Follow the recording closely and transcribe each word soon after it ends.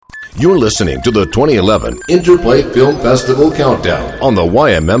You're listening to the 2011 Interplay Film Festival Countdown on the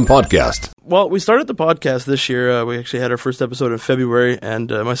YMM Podcast. Well, we started the podcast this year. We actually had our first episode in February, and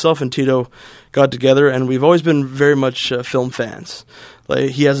myself and Tito got together, and we've always been very much film fans.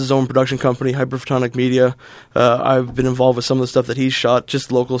 Like, he has his own production company, Hyperphotonic Media. I've been involved with some of the stuff that he's shot,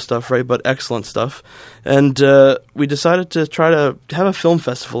 just local stuff, right, but excellent stuff. And we decided to try to have a film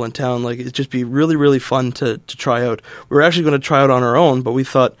festival in town. Like, it'd just be really, really fun to try out. We were actually going to try out on our own, but we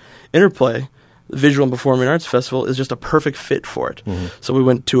thought Interplay, the Visual and Performing Arts Festival, is just a perfect fit for it. Mm-hmm. So we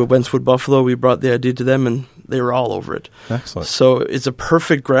went to Wentworth Buffalo, we brought the idea to them, and they were all over it. Excellent. So it's a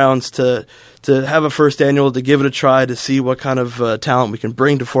perfect grounds to have a first annual, to give it a try, to see what kind of talent we can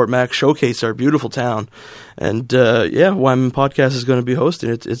bring to Fort Mac, showcase our beautiful town. And YMM Podcast is going to be hosting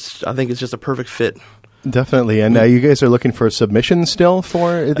it. I think it's just a perfect fit. Definitely. And you guys are looking for submissions still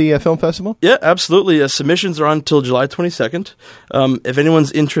for the film festival? Yeah, absolutely. Submissions are on until July 22nd. If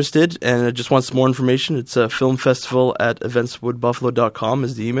anyone's interested and just wants more information, it's filmfestival@eventswoodbuffalo.com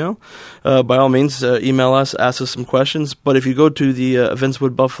is the email. By all means, email us, ask us some questions. But if you go to the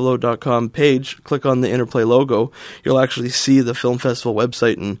eventswoodbuffalo.com page, click on the Interplay logo, you'll actually see the film festival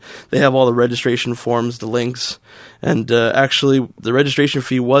website, and they have all the registration forms, the links. And actually, the registration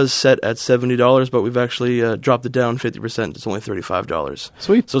fee was set at $70, but we've actually dropped it down 50%. It's only $35.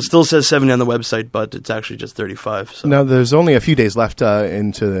 Sweet. So it still says $70 on the website, but it's actually just $35. So. Now, there's only a few days left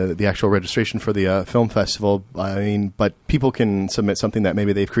into the actual registration for the film festival. I mean, but people can submit something that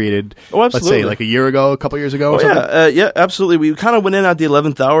maybe they've created, let's say, like a year ago, a couple years ago or something? Yeah, absolutely. We kind of went in at the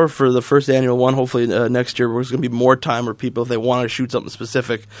 11th hour for the first annual one. Hopefully next year there's going to be more time where people, if they want to shoot something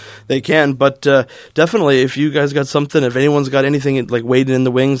specific, they can. But definitely, if you guys got something, if anyone's got anything like waiting in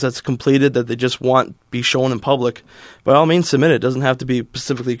the wings that's completed that they just want be shown in public, by all means submit it. It doesn't have to be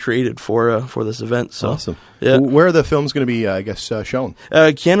specifically created for this event. So, awesome. Yeah. Where are the films going to be, shown?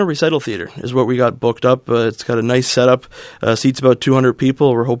 Keanu Recital Theater is what we got booked up. It's got a nice setup. Seats about 200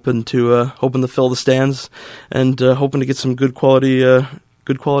 people. We're hoping to fill the stands and hoping to get some good quality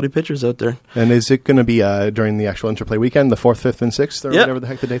pictures out there. And is it going to be during the actual Interplay weekend, the 4th, 5th, and 6th, or whatever the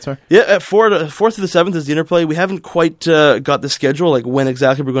heck the dates are? Yeah, 4th to the 7th is the Interplay. We haven't quite got the schedule, like when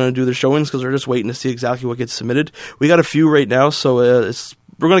exactly we're going to do the showings, because we're just waiting to see exactly what gets submitted. We got a few right now, so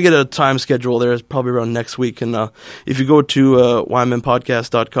we're going to get a time schedule there. It's probably around next week. And if you go to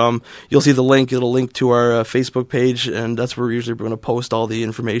YMMpodcast.com, you'll see the link. It'll link to our Facebook page, and that's where we're going to post all the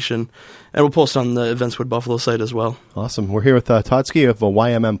information. And we'll post on the Events Wood Buffalo site as well. Awesome. We're here with Totsky of the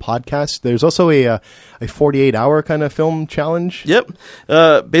YMM Podcast. There's also a 48-hour kind of film challenge. Yep.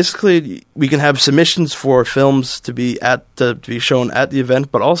 Basically, we can have submissions for films to be shown at the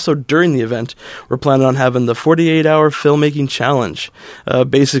event, but also during the event, we're planning on having the 48-hour filmmaking challenge.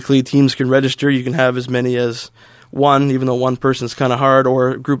 Basically, teams can register. You can have as many as one, even though one person's kind of hard, or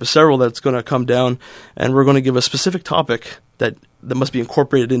a group of several that's going to come down, and we're going to give a specific topic that must be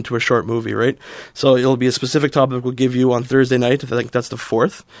incorporated into a short movie, right? So it'll be a specific topic we'll give you on Thursday night, I think that's the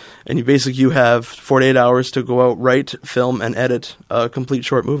 4th, and you have 48 hours to go out, write, film, and edit a complete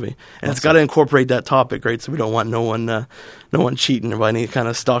short movie. And It's got to incorporate that topic, right? So we don't want no one cheating or any kind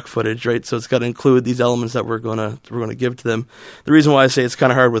of stock footage, right? So it's got to include these elements that we're gonna give to them. The reason why I say it's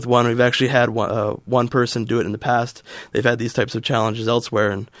kind of hard with one, we've actually had one person do it in the past. They've had these types of challenges elsewhere,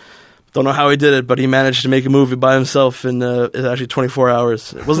 and don't know how he did it, but he managed to make a movie by himself in actually 24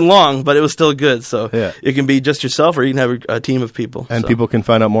 hours. It wasn't long, but it was still good. So It can be just yourself, or you can have a team of people. And people can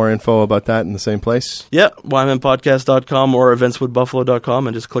find out more info about that in the same place? Yeah, YMMpodcast.com or eventswoodbuffalo.com,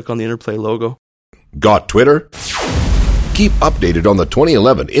 and just click on the Interplay logo. Got Twitter? Keep updated on the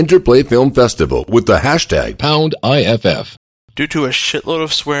 2011 Interplay Film Festival with the hashtag #IFF. Due to a shitload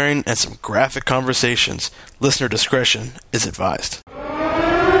of swearing and some graphic conversations, listener discretion is advised.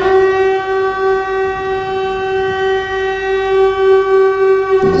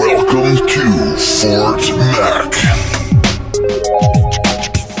 Welcome to Fort Mac.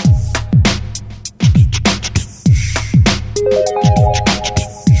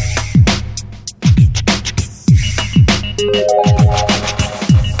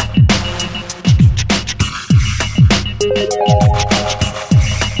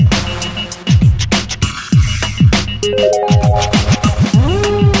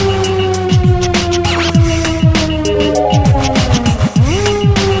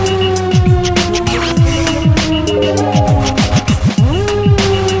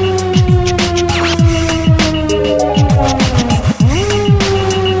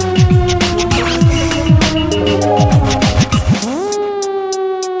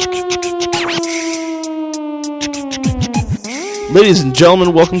 Ladies and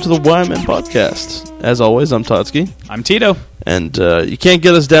gentlemen, welcome to the YMM Podcast. As always, I'm Totsky. I'm Tito. And you can't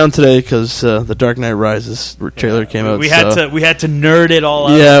get us down today because The Dark Knight Rises trailer came out. We had to nerd it all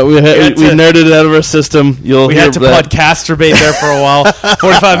out. Yeah, we nerded it out of our system. We had to podcasturbate there for a while.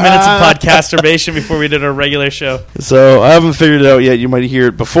 45 minutes of podcasturbation before we did our regular show. So I haven't figured it out yet. You might hear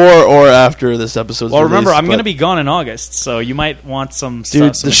it before or after this episode. Well, remember, I'm going to be gone in August, so you might want some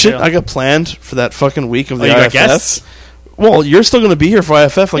stuff. Dude, the shit I got planned for that fucking week of the IFF. You got guests? Well, you're still going to be here for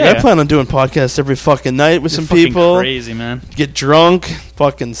IFF. I plan on doing podcasts every fucking night with some people. Crazy, man. Get drunk,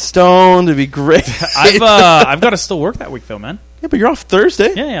 fucking stoned. It'd be great. I've got to still work that week, though, man. Yeah, but you're off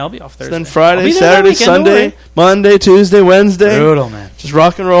Thursday. Yeah, I'll be off Thursday. So then Friday, Saturday, Sunday, Monday, Tuesday, Wednesday. Brutal, man. Just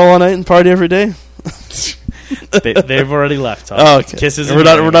rock and roll all night and party every day. They've already left. Tom. Oh, okay. Kisses. We're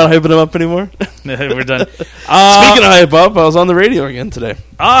not hyping them up anymore. We're done. Speaking of hype up, I was on the radio again today.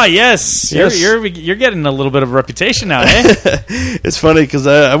 Yes. You're getting a little bit of a reputation now, eh? It's funny because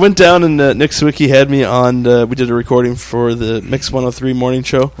I went down and Nick Sawicki had me on. We did a recording for the Mix 103 morning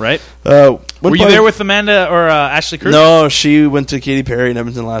show. Right. Were you there with Amanda or Ashley Cruz? No, she went to Katy Perry in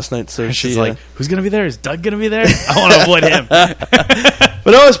Edmonton last night. So she's like, who's going to be there? Is Doug going to be there? I want to avoid him.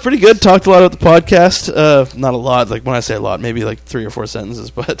 But no, it's pretty good. Talked a lot about the podcast. Not a lot. Like when I say a lot, maybe like 3 or 4 sentences.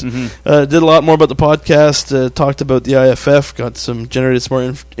 But did a lot more about the podcast. Talked about the IFF. Generated some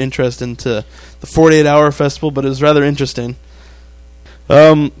more interest into the 48-hour festival. But it was rather interesting.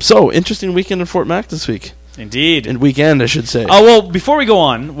 So interesting weekend in Fort Mac this week. Indeed. And weekend, I should say. Oh, well, before we go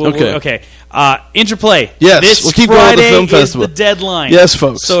on. Okay. Interplay. Yes, this we'll keep Friday going with the film festival. Is the deadline. Yes,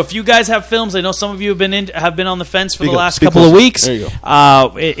 folks. So if you guys have films, I know some of you have been on the fence for the last couple of weeks. There you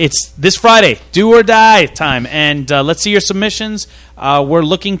go. It's this Friday, do or die time, and let's see your submissions. We're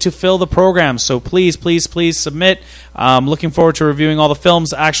looking to fill the program, so please submit. Looking forward to reviewing all the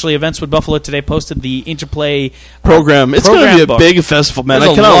films. Actually, Events with Buffalo today posted the Interplay program. It's going to be a big festival, man.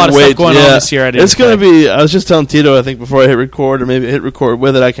 There's a lot of stuff going on this year at Interplay. It's going to be. I was just telling Tito, I think before I hit record, or maybe I hit record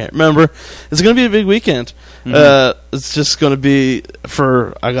with it. I can't remember. It's going to be a big weekend. It's just going to be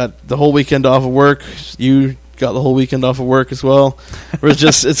I got the whole weekend off of work. You got the whole weekend off of work as well.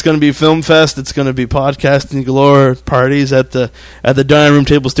 It's going to be film fest. It's going to be podcasting galore, parties at the Dining Room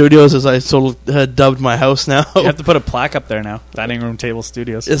Table Studios, as I sort of dubbed my house now. You have to put a plaque up there now. Dining Room Table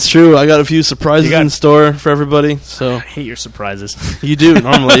Studios. It's true. I got a few surprises in store for everybody. So I hate your surprises. You do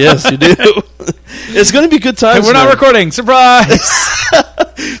normally, yes, you do. It's going to be good times. Hey, we're not recording. Surprise!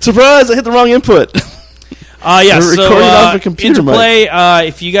 Surprise! I hit the wrong input. We're recording off a computer. Interplay,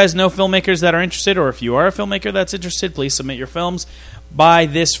 if you guys know filmmakers that are interested, or if you are a filmmaker that's interested, please submit your films by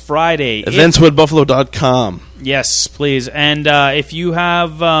this Friday. Eventswithbuffalo.com. Yes, please. And if you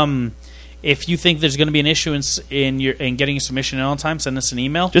have, if you think there's going to be an issue in getting a submission in on time, send us an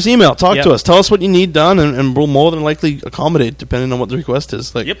email. Just email. Talk to us. Tell us what you need done, and we'll more than likely accommodate, depending on what the request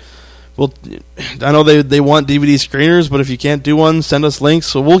is. Yep. Well, I know they want DVD screeners, but if you can't do one, send us links.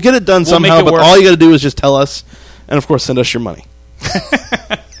 So we'll get it done somehow. But all you got to do is just tell us, and of course, send us your money.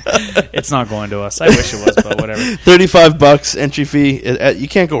 It's not going to us. I wish it was, but whatever. $35 entry fee. You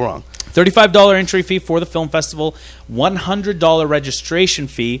can't go wrong. $35 entry fee for the film festival. $100 registration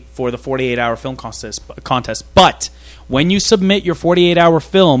fee for the 48-hour film contest. But when you submit your 48-hour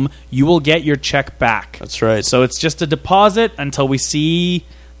film, you will get your check back. That's right. So it's just a deposit until we see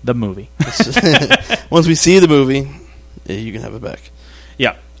the movie. Once we see the movie, you can have it back.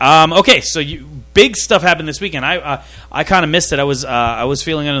 Yeah. Okay. So big stuff happened this weekend. I kind of missed it. I was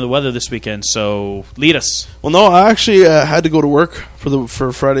feeling under the weather this weekend. So lead us. Well, no, I actually had to go to work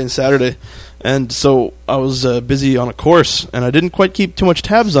for Friday and Saturday, and so I was busy on a course, and I didn't quite keep too much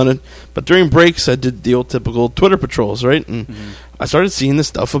tabs on it. But during breaks, I did the old typical Twitter patrols, right? And I started seeing this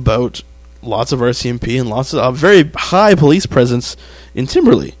stuff about lots of RCMP and lots of very high police presence in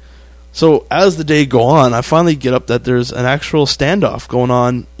Timberlea. So as the day go on, I finally get up that there's an actual standoff going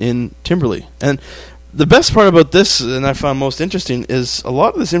on in Timberlea. And the best part about this, and I found most interesting, is a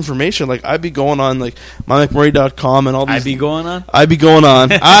lot of this information, like I'd be going on like mymcmurray.com and all these... I'd be going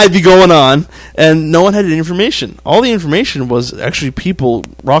on, and no one had any information. All the information was actually people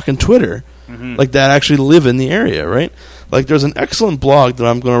rocking Twitter, like that actually live in the area, right? Like, there's an excellent blog that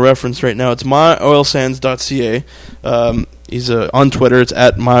I'm going to reference right now. It's myoilsands.ca. He's on Twitter. It's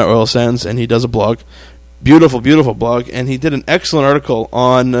at myoilsands, and he does a blog. Beautiful, beautiful blog. And he did an excellent article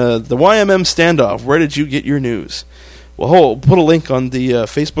on the YMM standoff. Where did you get your news? Well, we'll put a link on the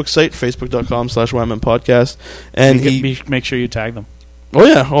Facebook site, facebook.com/YMM podcast. And make sure you tag them. Oh,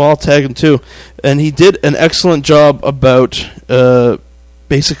 yeah. Well, I'll tag him, too. And he did an excellent job about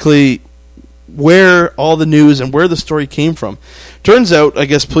basically where all the news and where the story came from. Turns out, I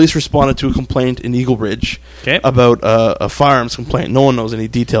guess, police responded to a complaint in Eagle Ridge about a firearms complaint. No one knows any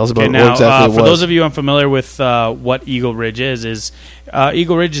details about what exactly it was. For those of you unfamiliar with what Eagle Ridge is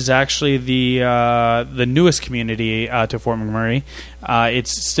Eagle Ridge is actually the newest community to Fort McMurray.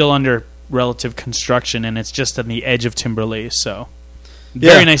 It's still under relative construction, and it's just on the edge of Timberley. So,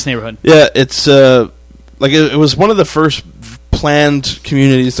 very nice neighborhood. Yeah, it's like it was one of the first planned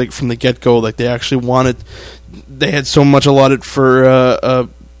communities, like from the get-go. Like they actually they had so much allotted for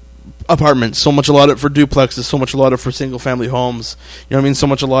apartments, so much allotted for duplexes, so much allotted for single-family homes. You know what I mean? So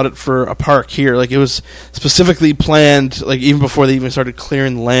much allotted for a park here. Like it was specifically planned, like even before they even started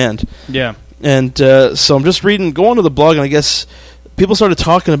clearing the land. Yeah. And so I'm just going to the blog, and I guess people started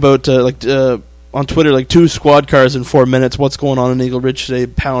talking about on Twitter, like 2 squad cars in 4 minutes. What's going on in Eagle Ridge today?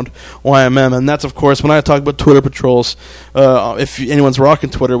 Pound YMM. And that's, of course, when I talk about Twitter patrols, if anyone's rocking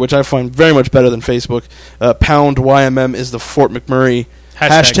Twitter, which I find very much better than Facebook, Pound YMM is the Fort McMurray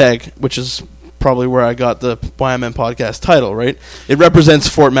hashtag, which is probably where I got the YMM podcast title, right? It represents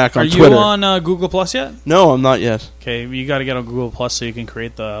Fort Mac on Twitter. Are you on Google Plus yet? No, I'm not yet. Okay, you got to get on Google Plus so you can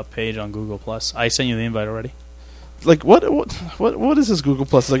create the page on Google Plus. I sent you the invite already. Like what is this Google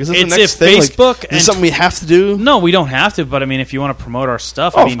Plus? Like, is this it's the next thing? Facebook. Like, is this something we have to do? No, we don't have to. But I mean, if you want to promote our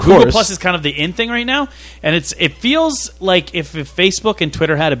stuff, I mean, Google Plus is kind of the in thing right now, and it feels like if Facebook and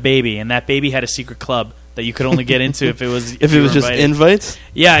Twitter had a baby, and that baby had a secret club that you could only get into if it was if it was just invites.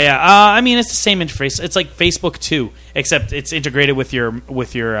 Yeah. I mean, it's the same interface. It's like Facebook too, except it's integrated with your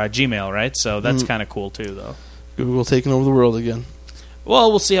Gmail, right? So that's kind of cool too, though. Google taking over the world again.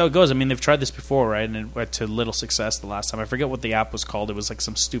 Well, we'll see how it goes. I mean, they've tried this before, right? And it went to little success the last time. I forget what the app was called. It was like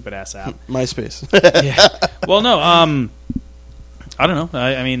some stupid-ass app. MySpace. Yeah. Well, no. I don't know.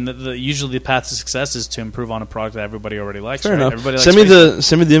 I mean, usually the path to success is to improve on a product that everybody already likes. Fair enough. Everybody likes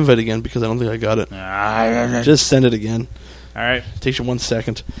send me the invite again, because I don't think I got it. Just send it again. All right. It takes you 1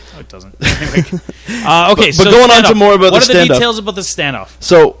 second. No, it doesn't. Okay, but going on to more about what the standoff. What are the details about the standoff?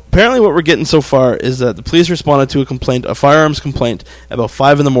 So, apparently what we're getting so far is that the police responded to a firearms complaint, about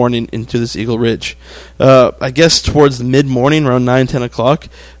 5 in the morning into this Eagle Ridge. I guess towards the mid-morning, around 9, 10 o'clock,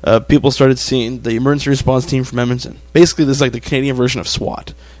 people started seeing the emergency response team from Edmonton. Basically, this is like the Canadian version of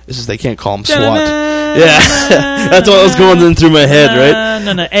SWAT. This is, they can't call them SWAT. Yeah, that's what was going in through my head,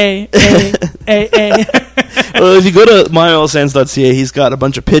 right? Well, if you go to myoilsands.ca, he's got a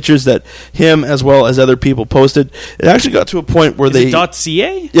bunch of pictures that him as well as other people posted. It actually got to a point where Is it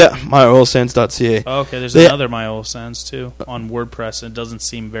 .ca? Yeah, myoilsands.ca. Oh, okay, there's another MyOilSands too on WordPress, and it doesn't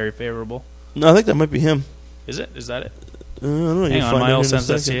seem very favorable. No, I think that might be him. Is it? Is that it? I don't know. Hang on,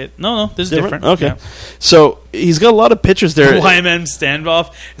 myoilsands.ca. No, this is different. Okay. Yeah. So he's got a lot of pictures there. YMM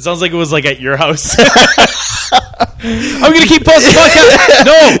standoff. It sounds like it was like at your house. I'm going to keep posting podcasts.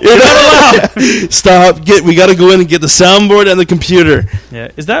 No, you're not allowed. Stop. We got to go in and get the soundboard and the computer.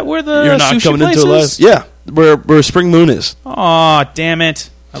 Yeah. Is that where the You're not sushi coming place into is? Yeah, where Spring Moon is. Aw, damn it.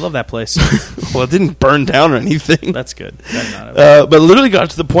 I love that place. Well, it didn't burn down or anything. That's good. But it literally got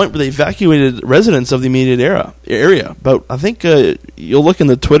to the point where they evacuated residents of the immediate area. But I think you'll look in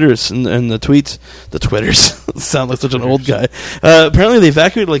the Twitters and the tweets. The Twitters sound like such an old guy. Apparently, they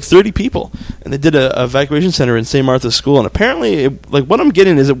evacuated like 30 people, and they did an evacuation center in St. Martha's School. And apparently, what I'm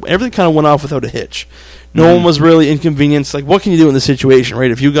getting is that everything kind of went off without a hitch. No one was really inconvenienced. Like, what can you do in this situation,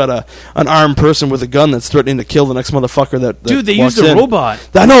 right? If you got an armed person with a gun that's threatening to kill the next motherfucker that Dude, they used a robot.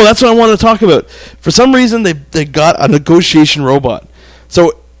 I know, that's what I wanted to talk about. For some reason, they got a negotiation robot.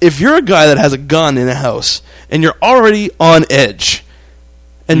 So, if you're a guy that has a gun in a house, and you're already on edge,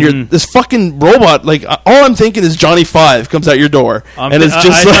 and you're this fucking robot, like, all I'm thinking is Johnny 5 comes out your door. And it's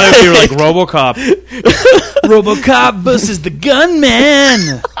just I thought you were like RoboCop. RoboCop versus the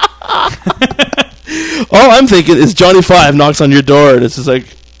gunman. All I'm thinking is Johnny 5 knocks on your door, and it's just like,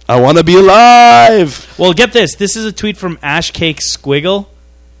 I want to be alive. Well, get this. This is a tweet from Ashcake Squiggle.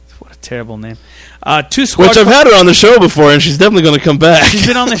 What a terrible name. Which I've had her on the show before, and she's definitely going to come back. She's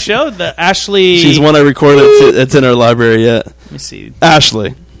been on the show? Ashley... She's one I recorded. It's in our library yet. Let me see.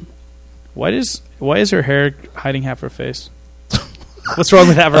 Ashley. Why is her hair hiding half her face? What's wrong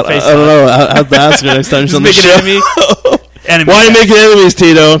with half her face? I don't know. I'll have to ask her next time she's on the show. Why are you making enemies,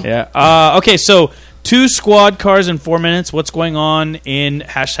 Tito? Yeah. Okay, so 2 squad cars in 4 minutes. What's going on in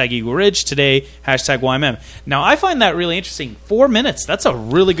 #Eagle Ridge today? #YMM. Now, I find that really interesting. 4 minutes. That's a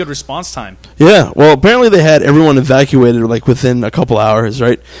really good response time. Yeah. Well, apparently they had everyone evacuated like within a couple hours,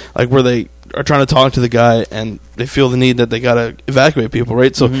 right? Like where they are trying to talk to the guy and they feel the need that they got to evacuate people,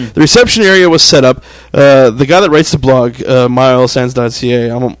 right? So the reception area was set up. The guy that writes the blog,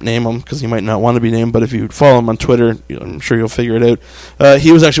 myoilsands.ca, I won't name him because he might not want to be named, but if you follow him on Twitter, I'm sure you'll figure it out.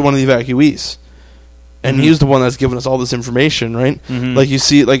 He was actually one of the evacuees. and he's the one that's giving us all this information, right? Like you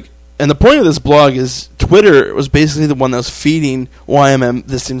see, like, and the point of this blog is Twitter was basically the one that was feeding YMM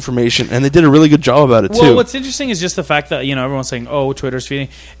this information, and they did a really good job about it, too. Well, what's interesting is just the fact that, everyone's saying, oh, Twitter's feeding.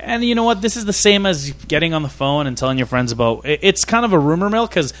 And you know what? This is the same as getting on the phone and telling your friends about... It's kind of a rumor mill,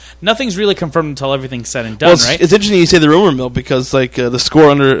 because nothing's really confirmed until everything's said and done, right? It's interesting you say the rumor mill, because, like, the score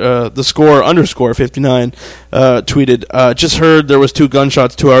underscore 59 tweeted, just heard there was 2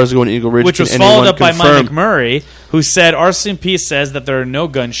 gunshots 2 hours ago in Eagle Ridge. Which was followed up by Mike McMurray, who said, RCMP says that there are no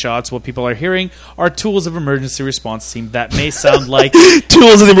gunshots. What people are hearing are tools of emergency response team. That may sound like...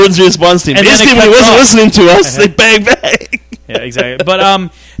 tools of the emergency response team. Basically, when he wasn't listening to us, they bang. Yeah, exactly.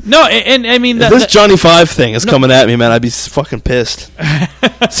 But, no, and I mean... If this Johnny Five thing is coming at me, man, I'd be fucking pissed.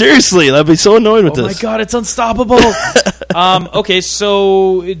 Seriously, I'd be so annoyed with this. Oh, my God, it's unstoppable. Okay,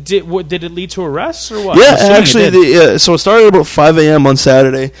 so did it lead to arrests or what? Yeah, actually, so it started about 5 a.m. on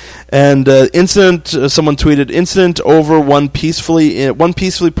Saturday, and someone tweeted, incident over, one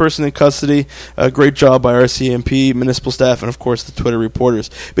peacefully person in custody. Great job by RCMP, municipal staff, and, of course, the Twitter reporters.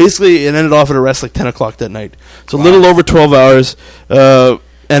 Basically, it ended off at arrest like 10 o'clock that night. So a little over 12 hours.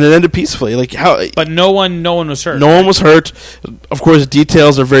 And it ended peacefully. Like how? But no one was hurt. No one was hurt. Of course,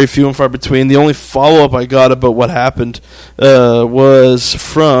 details are very few and far between. The only follow-up I got about what happened was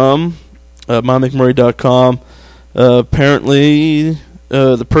from MyMcMurray.com. Apparently,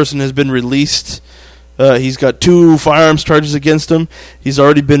 the person has been released. He's got 2 firearms charges against him. He's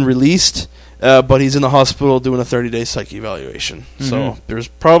already been released. But he's in the hospital doing a 30-day psych evaluation. So there's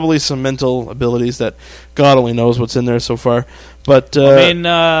probably some mental abilities that God only knows what's in there so far. But I mean,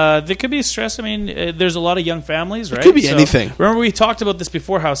 there could be stress. I mean, there's a lot of young families, right? It could be anything. Remember we talked about this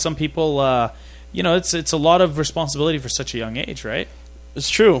before, how some people, it's a lot of responsibility for such a young age, right?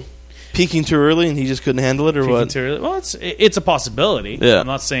 It's true. Peaking too early and he just couldn't handle it, or peaking what? Too early? Well, it's a possibility. Yeah. I'm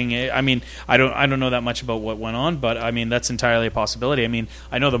not saying it. I mean, I don't know that much about what went on, but I mean that's entirely a possibility. I mean,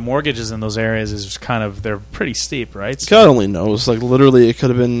 I know the mortgages in those areas is kind of, they're pretty steep, right? So, God only knows. Like literally, it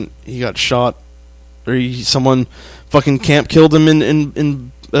could have been he got shot, or someone fucking camp killed him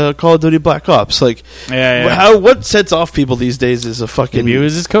in Call of Duty Black Ops. Like, what sets off people these days is a fucking... Maybe it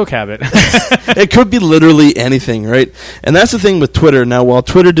was his coke habit. It could be literally anything, right? And that's the thing with Twitter. Now, while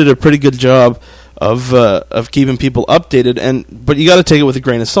Twitter did a pretty good job of keeping people updated, but you got to take it with a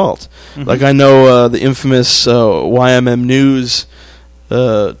grain of salt. Like, I know the infamous YMM News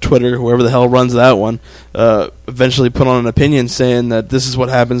Twitter, whoever the hell runs that one, eventually put on an opinion saying that this is what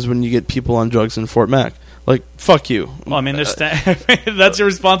happens when you get people on drugs in Fort Mac. Like, fuck you. Well, I mean, that's your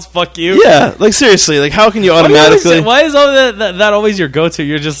response, fuck you? Yeah, like, seriously, like, how can you automatically... Why is all that always your go-to?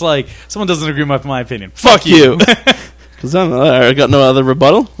 You're just like, someone doesn't agree with my opinion. Fuck you. Because I got no other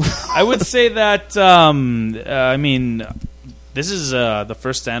rebuttal. I would say that, I mean, this is the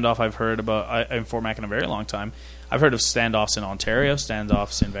first standoff I've heard about in Fort Mac in a very long time. I've heard of standoffs in Ontario,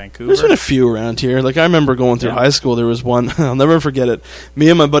 standoffs in Vancouver. There's been a few around here. Like, I remember going through high school, there was one, I'll never forget it. Me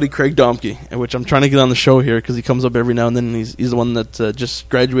and my buddy Craig Domke, which I'm trying to get on the show here because he comes up every now and then. And he's the one that just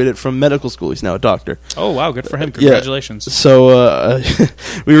graduated from medical school. He's now a doctor. Oh, wow. Good for him. Congratulations. Yeah. So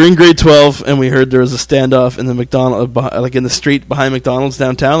we were in grade 12, and we heard there was a standoff in the like in the street behind McDonald's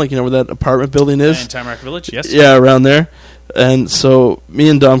downtown, like, you know, where that apartment building is? In Tamarack Village, yes. Yeah, around there. And so me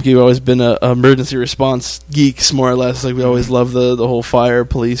and Domke have always been a emergency response geeks, more or less. Like, we always love the whole fire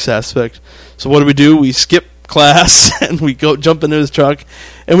police aspect. So what do? We skip class and we go jump into his truck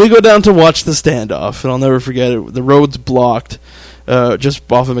and we go down to watch the standoff. And I'll never forget it. The road's blocked just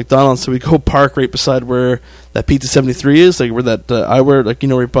off of McDonald's, so we go park right beside where that Pizza 73 is, like where that eyewear, like, you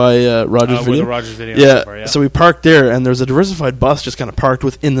know, right by Rogers Video. Where the Rogers Video. Yeah. So we parked there, and there's a diversified bus just kind of parked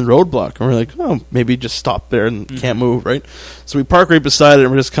within the roadblock, and we're like, oh, maybe just stop there and can't move, right? So we park right beside it,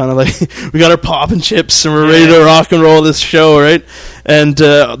 and we're just kind of like, we got our pop and chips, and we're ready to rock and roll this show, right? And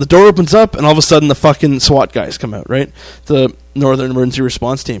the door opens up, and all of a sudden the fucking SWAT guys come out, right? The Northern Emergency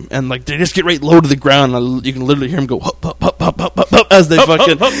Response Team, and like they just get right low to the ground, and you can literally hear them go hup, hup, hup, hup, hup, hup, hup, as they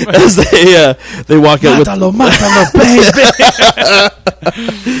fucking as they walk out with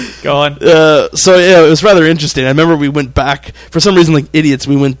Go on. So yeah, it was rather interesting. I remember we went back for some reason, like idiots.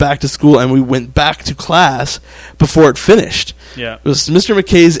 We went back to school and we went back to class before it finished. Yeah, it was Mr.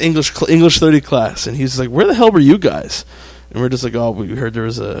 McKay's English 30 class, and he's like, "Where the hell were you guys?" And we're just like, "Oh, we heard there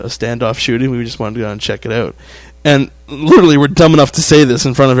was a standoff shooting. We just wanted to go and check it out." And literally, we're dumb enough to say this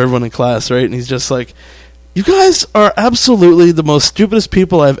in front of everyone in class, right? And he's just like, "You guys are absolutely the most stupidest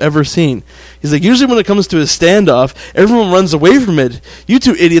people I've ever seen." He's like, "Usually when it comes to a standoff, everyone runs away from it. You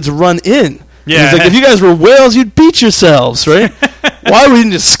two idiots run in." Yeah. He's like, "If you guys were whales, you'd beat yourselves, right?" Why we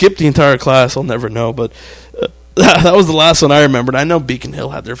didn't just skip the entire class, I'll never know. But That was the last one I remembered. I know Beacon Hill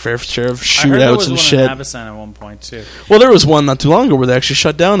had their fair share of shootouts and shit. I heard there was one in Abyssinian at one point too. Well, there was one not too long ago where they actually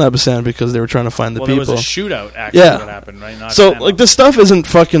shut down Abyssinian because they were trying to find the people. Well, there was a shootout actually that happened, right? Not so, like, this stuff isn't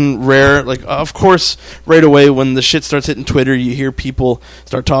fucking rare. Like, of course, right away when the shit starts hitting Twitter, you hear people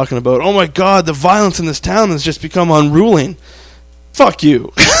start talking about, oh my god, the violence in this town has just become unruling. Fuck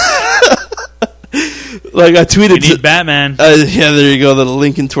you. Like, I tweeted... You need Batman. Yeah, there you go. That'll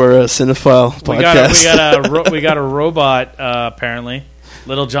link into our Cinephile podcast. We got a robot, apparently.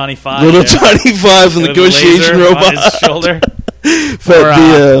 Little Johnny Five. Little Johnny Five, the negotiation robot. On his shoulder.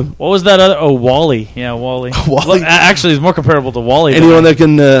 What was that other... Oh, Wall-E. Yeah, Wall-E. Wall-E. Actually, it's more comparable to Wall-E. Anyone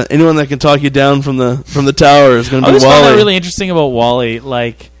that can talk you down from the tower is going to be Wall-E. I just found that really interesting about Wall-E.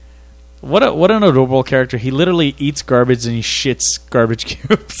 Like, what an adorable character. He literally eats garbage and he shits garbage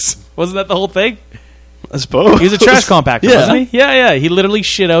cubes. Wasn't that the whole thing? I suppose. He was a trash compactor, wasn't he? Yeah. He literally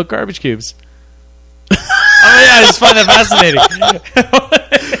shit out garbage cubes. I just find that fascinating.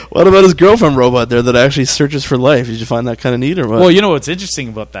 What about his girlfriend robot there that actually searches for life? Did you find that kind of neat or what? Well, you know what's interesting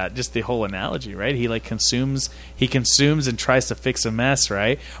about that? Just the whole analogy, right? He consumes and tries to fix a mess,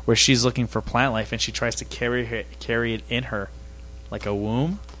 right? Where she's looking for plant life and she tries to carry it in her like a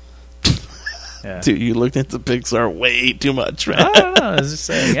womb. Yeah. Dude, you looked at the Pixar way too much, man. I don't know. I was just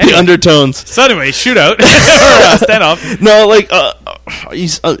saying. The undertones. So anyway, shootout. Standoff. No, like,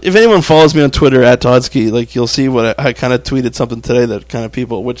 if anyone follows me on Twitter at Todsky, like, you'll see what I kind of tweeted something today that kind of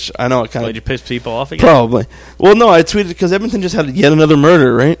people, which I know it kind of... Did you piss people off again? Probably. Well, no, I tweeted because Edmonton just had yet another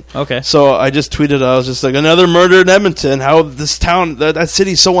murder, right? Okay. So I just tweeted, I was just like, another murder in Edmonton. How this town, that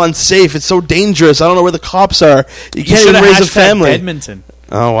city's so unsafe. It's so dangerous. I don't know where the cops are. You can't even raise a family. Edmonton.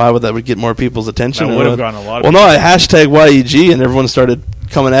 Oh, why would that would get more people's attention? That would have gotten a lot of people. Well, no, I hashtag YEG, and everyone started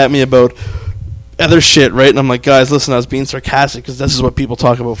coming at me about other shit, right? And I'm like, guys, listen, I was being sarcastic because this is what people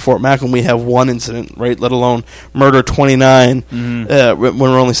talk about Fort Mac when we have one incident, right? Let alone murder 29 when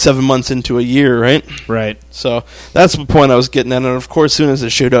we're only 7 months into a year, right? Right. So that's the point I was getting at. And, of course, as soon as the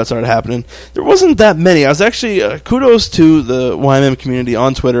shootout started happening, there wasn't that many. I was actually, kudos to the YMM community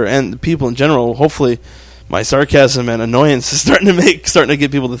on Twitter and the people in general. Hopefully my sarcasm and annoyance is starting to get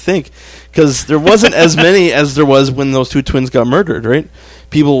people to think, because there wasn't as many as there was when those two twins got murdered, right?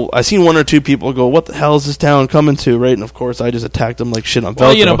 I seen one or two people go, "What the hell is this town coming to?" Right, and of course I just attacked them like shit on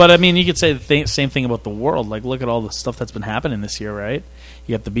Velcro. Well, but I mean, you could say the same thing about the world. Like, look at all the stuff that's been happening this year, right?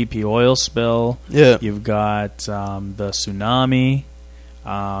 You got the BP oil spill. Yeah. You've got the tsunami.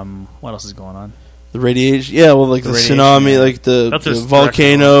 What else is going on? The radiation, like the tsunami, like the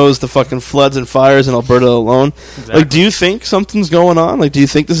volcanoes, the fucking floods and fires in Alberta alone. Exactly. Like, do you think something's going on? Like, do you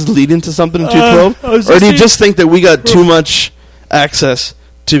think this is leading to something in 212? Or do you just think that we got too much access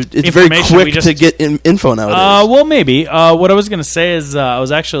to... It's very quick to get info nowadays. Well, maybe. What I was going to say is I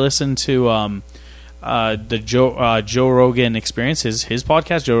was actually listening to... the Joe Rogan Experience, his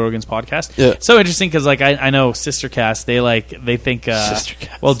podcast, Joe Rogan's podcast. Yeah. So interesting because I know Sistercast, they think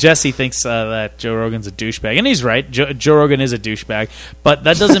well, Jesse thinks that Joe Rogan's a douchebag, and he's right. Joe Rogan is a douchebag, but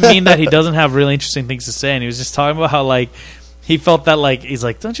that doesn't mean that he doesn't have really interesting things to say. And he was just talking about how he felt that he's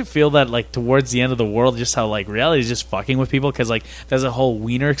like, don't you feel that towards the end of the world, just how reality is just fucking with people, because there's a whole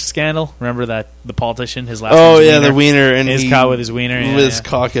wiener scandal. Remember that the politician, his last name's Wiener, the wiener, and his cow with his wiener, with his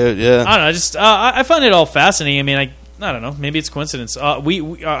cock out. Yeah, I don't know. Just I find it all fascinating. I mean, I don't know. Maybe it's coincidence.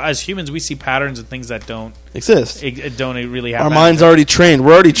 We as humans, we see patterns and things that don't exist. Don't really happen. Our mind's already trained.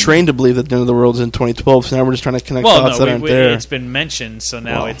 We're already trained to believe that the end of the world is in 2012. So now we're just trying to connect dots that aren't there. It's been mentioned, so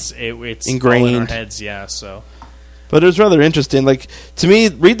now it's ingrained all in our heads. Yeah, so. But it was rather interesting. Like, to me,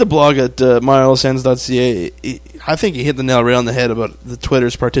 read the blog at myoilsands.ca. I think he hit the nail right on the head about the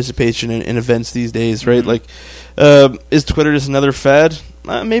Twitter's participation in events these days, right? Mm-hmm. Like, is Twitter just another fad?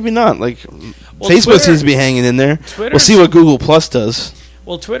 Maybe not. Facebook seems to be hanging in there. We'll see what Google Plus does.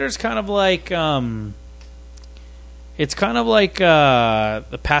 Well, Twitter's kind of like, it's kind of like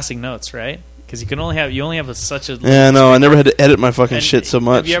the passing notes, right? Because you only have such a... Yeah, no, I never had to edit my fucking shit so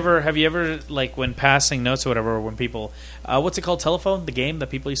much. Have you ever when passing notes or whatever, when people... what's it called? Telephone? The game that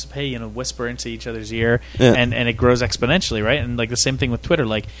people used to pay, whisper into each other's ear, and it grows exponentially, right? And the same thing with Twitter.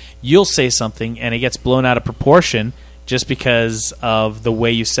 You'll say something, and it gets blown out of proportion just because of the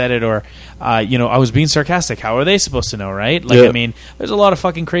way you said it, or, I was being sarcastic. How are they supposed to know, right? I mean, there's a lot of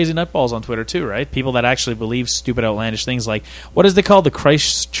fucking crazy nutballs on Twitter too, right? People that actually believe stupid, outlandish things what is they called? The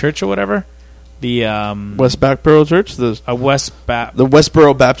Christ Church or whatever? The West Backborough Church, the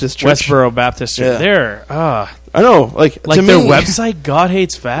Westboro Baptist Church. Westboro Baptist Church. Yeah. They're I know, to their website, God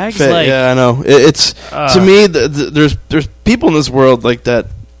Hates Fags. Yeah, I know. It's to me, there's people in this world like that.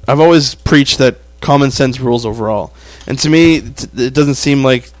 I've always preached that common sense rules overall, and to me, it doesn't seem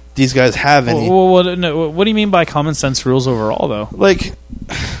like these guys have any. What do you mean by common sense rules overall, though? Like,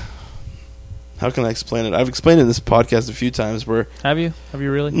 how can I explain it? I've explained it in this podcast a few times. Where have you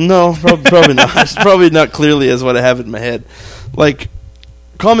really? No, probably not. It's probably not clearly as what I have in my head. Like,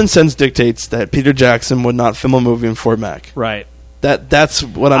 common sense dictates that Peter Jackson would not film a movie in Fort Mac. Right. That's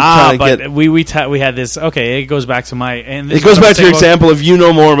what I'm trying to get. We had this. Okay, it goes back to my. And it goes back to your example of you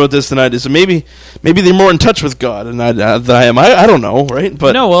know more about this than I do. So maybe they're more in touch with God than I am. I don't know, right?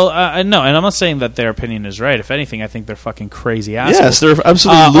 But no, well, no, and I'm not saying that their opinion is right. If anything, I think they're fucking crazy assholes. Yes, they're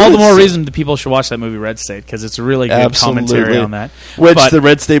absolutely. All the more reason that people should watch that movie Red State, because it's a really good commentary on that. The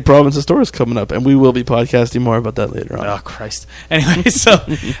Red State Province's Store is coming up, and we will be podcasting more about that later on. Oh Christ! Anyway, so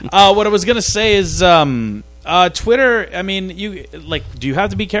what I was gonna say is. Twitter, I mean, do you have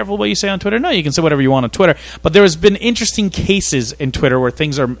to be careful what you say on Twitter? No, you can say whatever you want on Twitter. But there has been interesting cases in Twitter where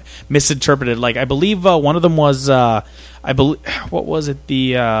things are misinterpreted. Like, I believe one of them was, what was it?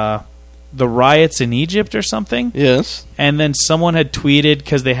 The riots in Egypt or something? Yes. And then someone had tweeted,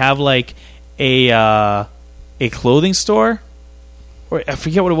 because they have, like, a clothing store. Or I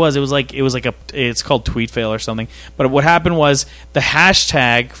forget what it was. It was like it's called Tweetfail or something. But what happened was the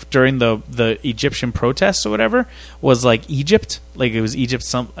hashtag during the Egyptian protests or whatever was like Egypt, like it was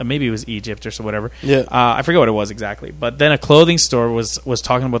Egypt. Maybe it was Egypt or so whatever. Yeah, I forget what it was exactly. But then a clothing store was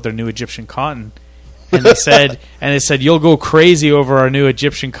talking about their new Egyptian cotton. And they said, you'll go crazy over our new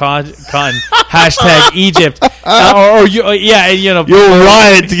Egyptian cotton hashtag Egypt, you'll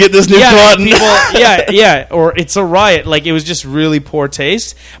riot to get this new cotton. People, or it's a riot. Like, it was just really poor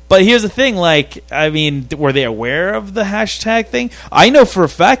taste. But here's the thing, like, I mean, were they aware of the hashtag thing? I know for a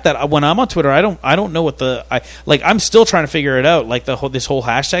fact that when I'm on Twitter, I don't know what I'm still trying to figure it out. Like this whole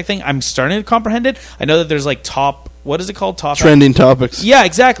hashtag thing, I'm starting to comprehend it. I know that there's like what is it called? Top trending topics. Yeah,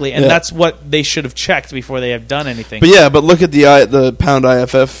 exactly. And that's what they should have checked before they have done anything. But look at the pound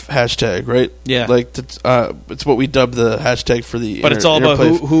IFF hashtag, right? Yeah. Like it's what we dub the hashtag for the. But it's all about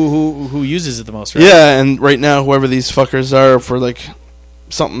who uses it the most, right? Yeah, and right now whoever these fuckers are for like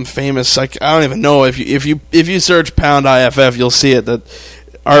something famous, like I don't even know if you search pound IFF, you'll see it that.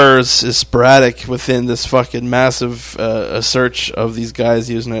 Ours is sporadic within this fucking massive search of these guys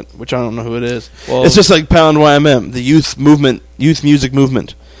using it, which I don't know who it is. Well, it's just like Pound YMM, the youth music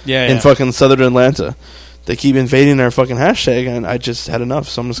movement in fucking southern Atlanta. They keep invading our fucking hashtag, and I just had enough,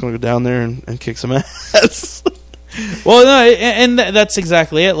 so I'm just going to go down there and kick some ass. Well, no, and that's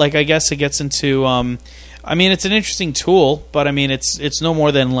exactly it. Like, I guess it gets into... I mean, it's an interesting tool, but I mean, it's no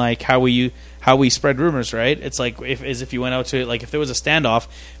more than like how we spread rumors, right? It's like if you went out to, like, if there was a standoff,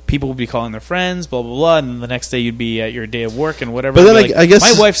 people would be calling their friends, blah blah blah, and then the next day you'd be at your day of work and whatever. But then like, I guess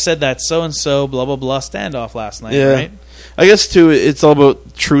my wife said that so and so blah blah blah standoff last night, right? I guess too, it's all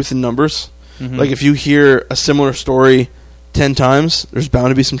about truth in numbers. Mm-hmm. Like, if you hear a similar story 10 times, there's bound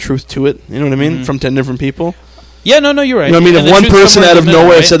to be some truth to it. You know what I mean? Mm-hmm. From 10 different people. Yeah, no, you're right. You know what I mean? If one person out of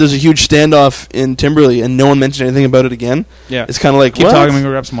nowhere said there's a huge standoff in Timberley and no one mentioned anything about it again, it's kind of like, keep talking, I'm going to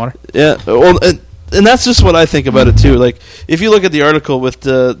grab some water. Yeah, well, and that's just what I think about it too. Like, if you look at the article with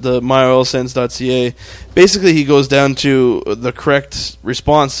the myoilsense.ca, basically he goes down to the correct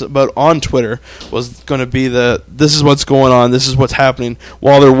response about on Twitter was going to be this is what's going on, this is what's happening.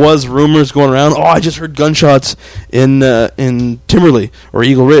 While there was rumors going around, I just heard gunshots in Timberley or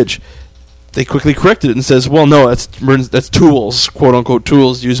Eagle Ridge. They quickly corrected it and says, well, no, that's tools, quote-unquote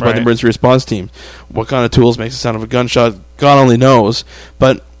tools, used by the emergency response team. What kind of tools makes the sound of a gunshot? God only knows.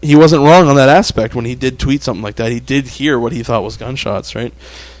 But he wasn't wrong on that aspect when he did tweet something like that. He did hear what he thought was gunshots, right?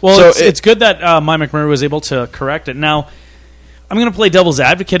 Well, so it's good that Mike McMurray was able to correct it. Now, I'm going to play devil's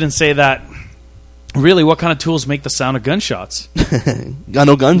advocate and say that, really, what kind of tools make the sound of gunshots? I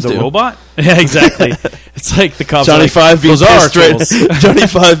know guns the do. Robot? Yeah, exactly. It's like the cops. Johnny Five being pissed straight. Johnny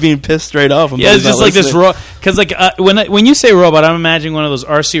Five being pissed straight off. Yeah, it's just like this because like when you say robot, I'm imagining one of those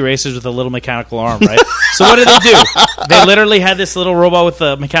RC racers with a little mechanical arm, right? So what did they do? They literally had this little robot with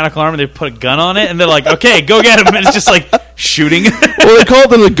a mechanical arm, and they put a gun on it, and they're like, "Okay, go get him!" And it's just like shooting. Well, they call it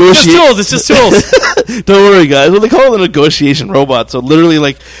the negotiation. It's just tools. Don't worry, guys. Well, they call it the negotiation robot. So literally,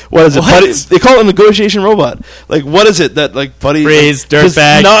 like, what is it? Buddy, they call it a negotiation robot. Like, what is it that like Buddy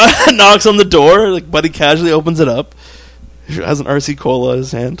dirtbag knocks on the door? Like, Buddy casually opens it up. Has an RC Cola in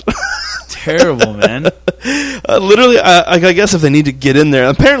his hand. Terrible, man. Literally, I guess if they need to get in there,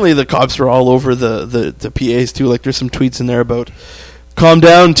 apparently the cops are all over the PAs too. Like, there's some tweets in there about, "Calm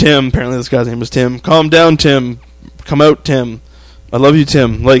down, Tim." Apparently, this guy's name was Tim. "Calm down, Tim. Come out, Tim. I love you,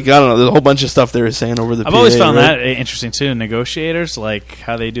 Tim." Like, I don't know. There's a whole bunch of stuff they were saying over the PA. I've always found that interesting too. Negotiators, like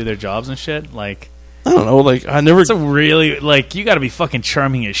how they do their jobs and shit. Like, I don't know. Like, I never. It's a really, like, you got to be fucking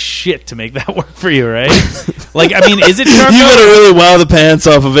charming as shit to make that work for you, right? Like, I mean, is it charming? You got to really wow the pants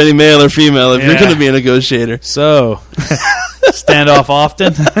off of any male or female if you're going to be a negotiator. So, stand off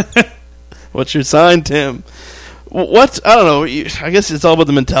often? What's your sign, Tim? What? I don't know. I guess it's all about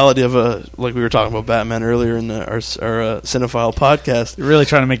the mentality of like we were talking about Batman earlier in our Cinephile podcast. You're really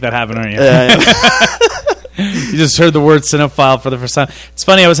trying to make that happen, aren't you? Yeah. You just heard the word cinephile for the first time. It's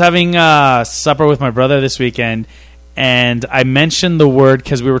funny, I was having supper with my brother this weekend, and I mentioned the word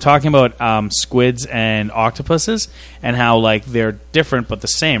because we were talking about squids and octopuses and how, like, they're different but the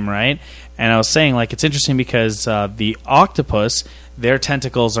same, right? And I was saying, like, it's interesting because the octopus, their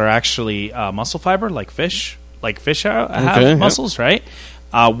tentacles are actually muscle fiber, like fish. Like fish have muscles, right?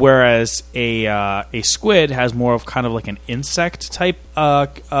 Whereas a squid has more of kind of like an insect type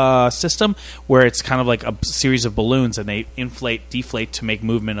system, where it's kind of like a series of balloons, and they inflate, deflate to make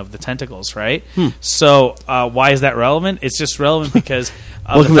movement of the tentacles, right? So why is that relevant? It's just relevant because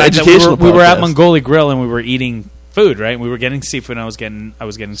the fact that we were at Mongoli Grill and we were eating food, right? We were getting seafood, and I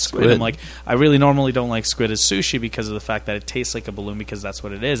was getting squid. I'm like, I really normally don't like squid as sushi because of the fact that it tastes like a balloon, because that's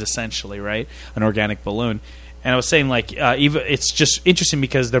what it is essentially, right? An organic balloon. And I was saying, like, even it's just interesting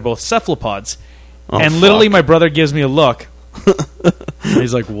because they're both cephalopods. And literally, my brother gives me a look. And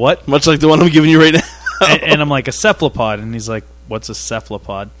he's like, what? Much like the one I'm giving you right now. and I'm like, a cephalopod. And he's like, what's a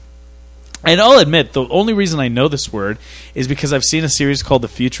cephalopod? And I'll admit, the only reason I know this word is because I've seen a series called The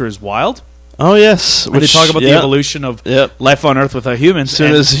Future is Wild. Oh, yes. Where they talk about the evolution of life on Earth without humans. As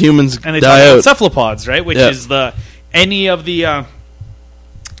soon as humans die out. And they talk about cephalopods, right? Which is any of the...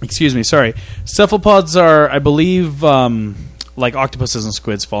 excuse me, sorry. Cephalopods are, I believe, like octopuses and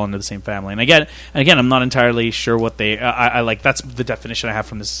squids fall into the same family. And again, I'm not entirely sure what they... I like, that's the definition I have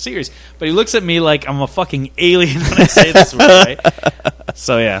from this series. But he looks at me like I'm a fucking alien when I say this word, right?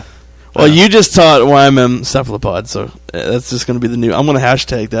 So, yeah. Well, you just taught YMM cephalopod, so that's just going to be the new... I'm going to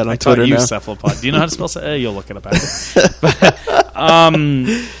hashtag that on Twitter now. Cephalopod. Do you know how to spell... you'll look it up after.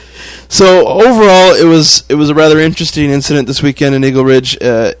 So overall, it was a rather interesting incident this weekend in Eagle Ridge.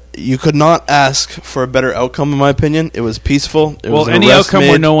 You could not ask for a better outcome, in my opinion. It was peaceful. Any outcome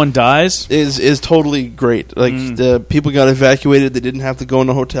where no one dies is totally great. Like the people got evacuated; they didn't have to go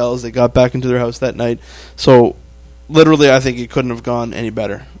into hotels. They got back into their house that night. So, literally, I think it couldn't have gone any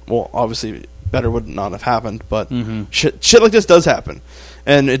better. Well, obviously, better would not have happened, but shit like this does happen.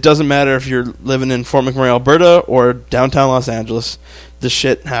 And it doesn't matter if you're living in Fort McMurray, Alberta, or downtown Los Angeles. This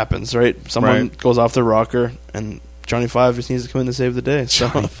shit happens, right? Someone goes off their rocker, and Johnny Five just needs to come in to save the day. So.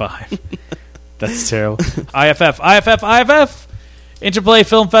 Johnny Five. That's terrible. IFF. Interplay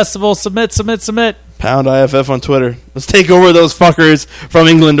Film Festival. Submit. Pound IFF on Twitter. Let's take over those fuckers from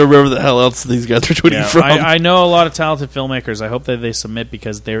England or wherever the hell else these guys are tweeting from. I know a lot of talented filmmakers. I hope that they submit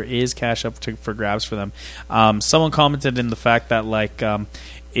because there is cash up for grabs for them. Someone commented in the fact that, like...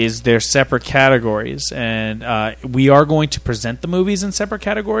 is there separate categories, and we are going to present the movies in separate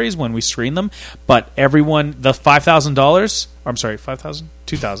categories when we screen them, but everyone, the $5,000, I'm sorry, 5,000?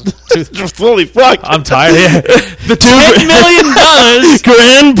 2,000. Holy fuck. I'm tired. Yeah. The $10 million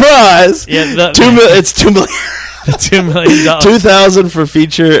grand prize. Yeah, it's $2 million. The $2 million. 2,000 for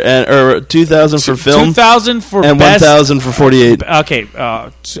feature or 2,000 for film. 2,000 for and best. 1,000 for 48. Okay.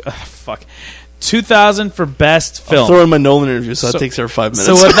 Fuck. 2,000 for best film. I'll throw in my Nolan interview, so that takes her 5 minutes.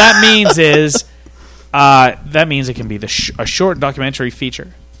 So what that means is, that means it can be a short documentary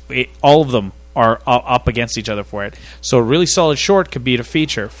feature. All of them are up against each other for it. So a really solid short could be a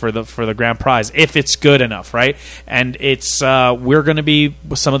feature for the grand prize if it's good enough, right? And it's we're going to be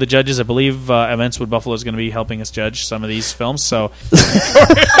some of the judges. I believe Events with Buffalo is going to be helping us judge some of these films. So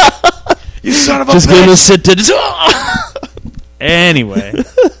you son of a bitch! Just give us sit to. Anyway.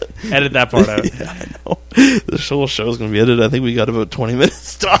 Edit that part out. Yeah, I know. The whole show is going to be edited. I think we got about 20 minutes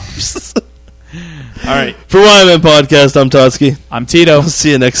stops. All right. For YMN Podcast, I'm Totsky. I'm Tito. We'll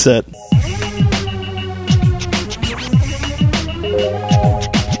see you next set.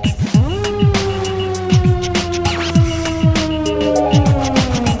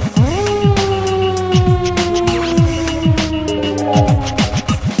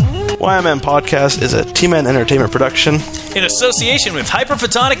 YMN Podcast is a T-Man Entertainment production in association with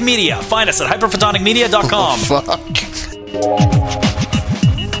Hyperphotonic Media. Find us at hyperphotonicmedia.com. Oh,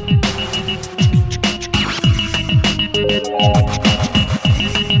 fuck.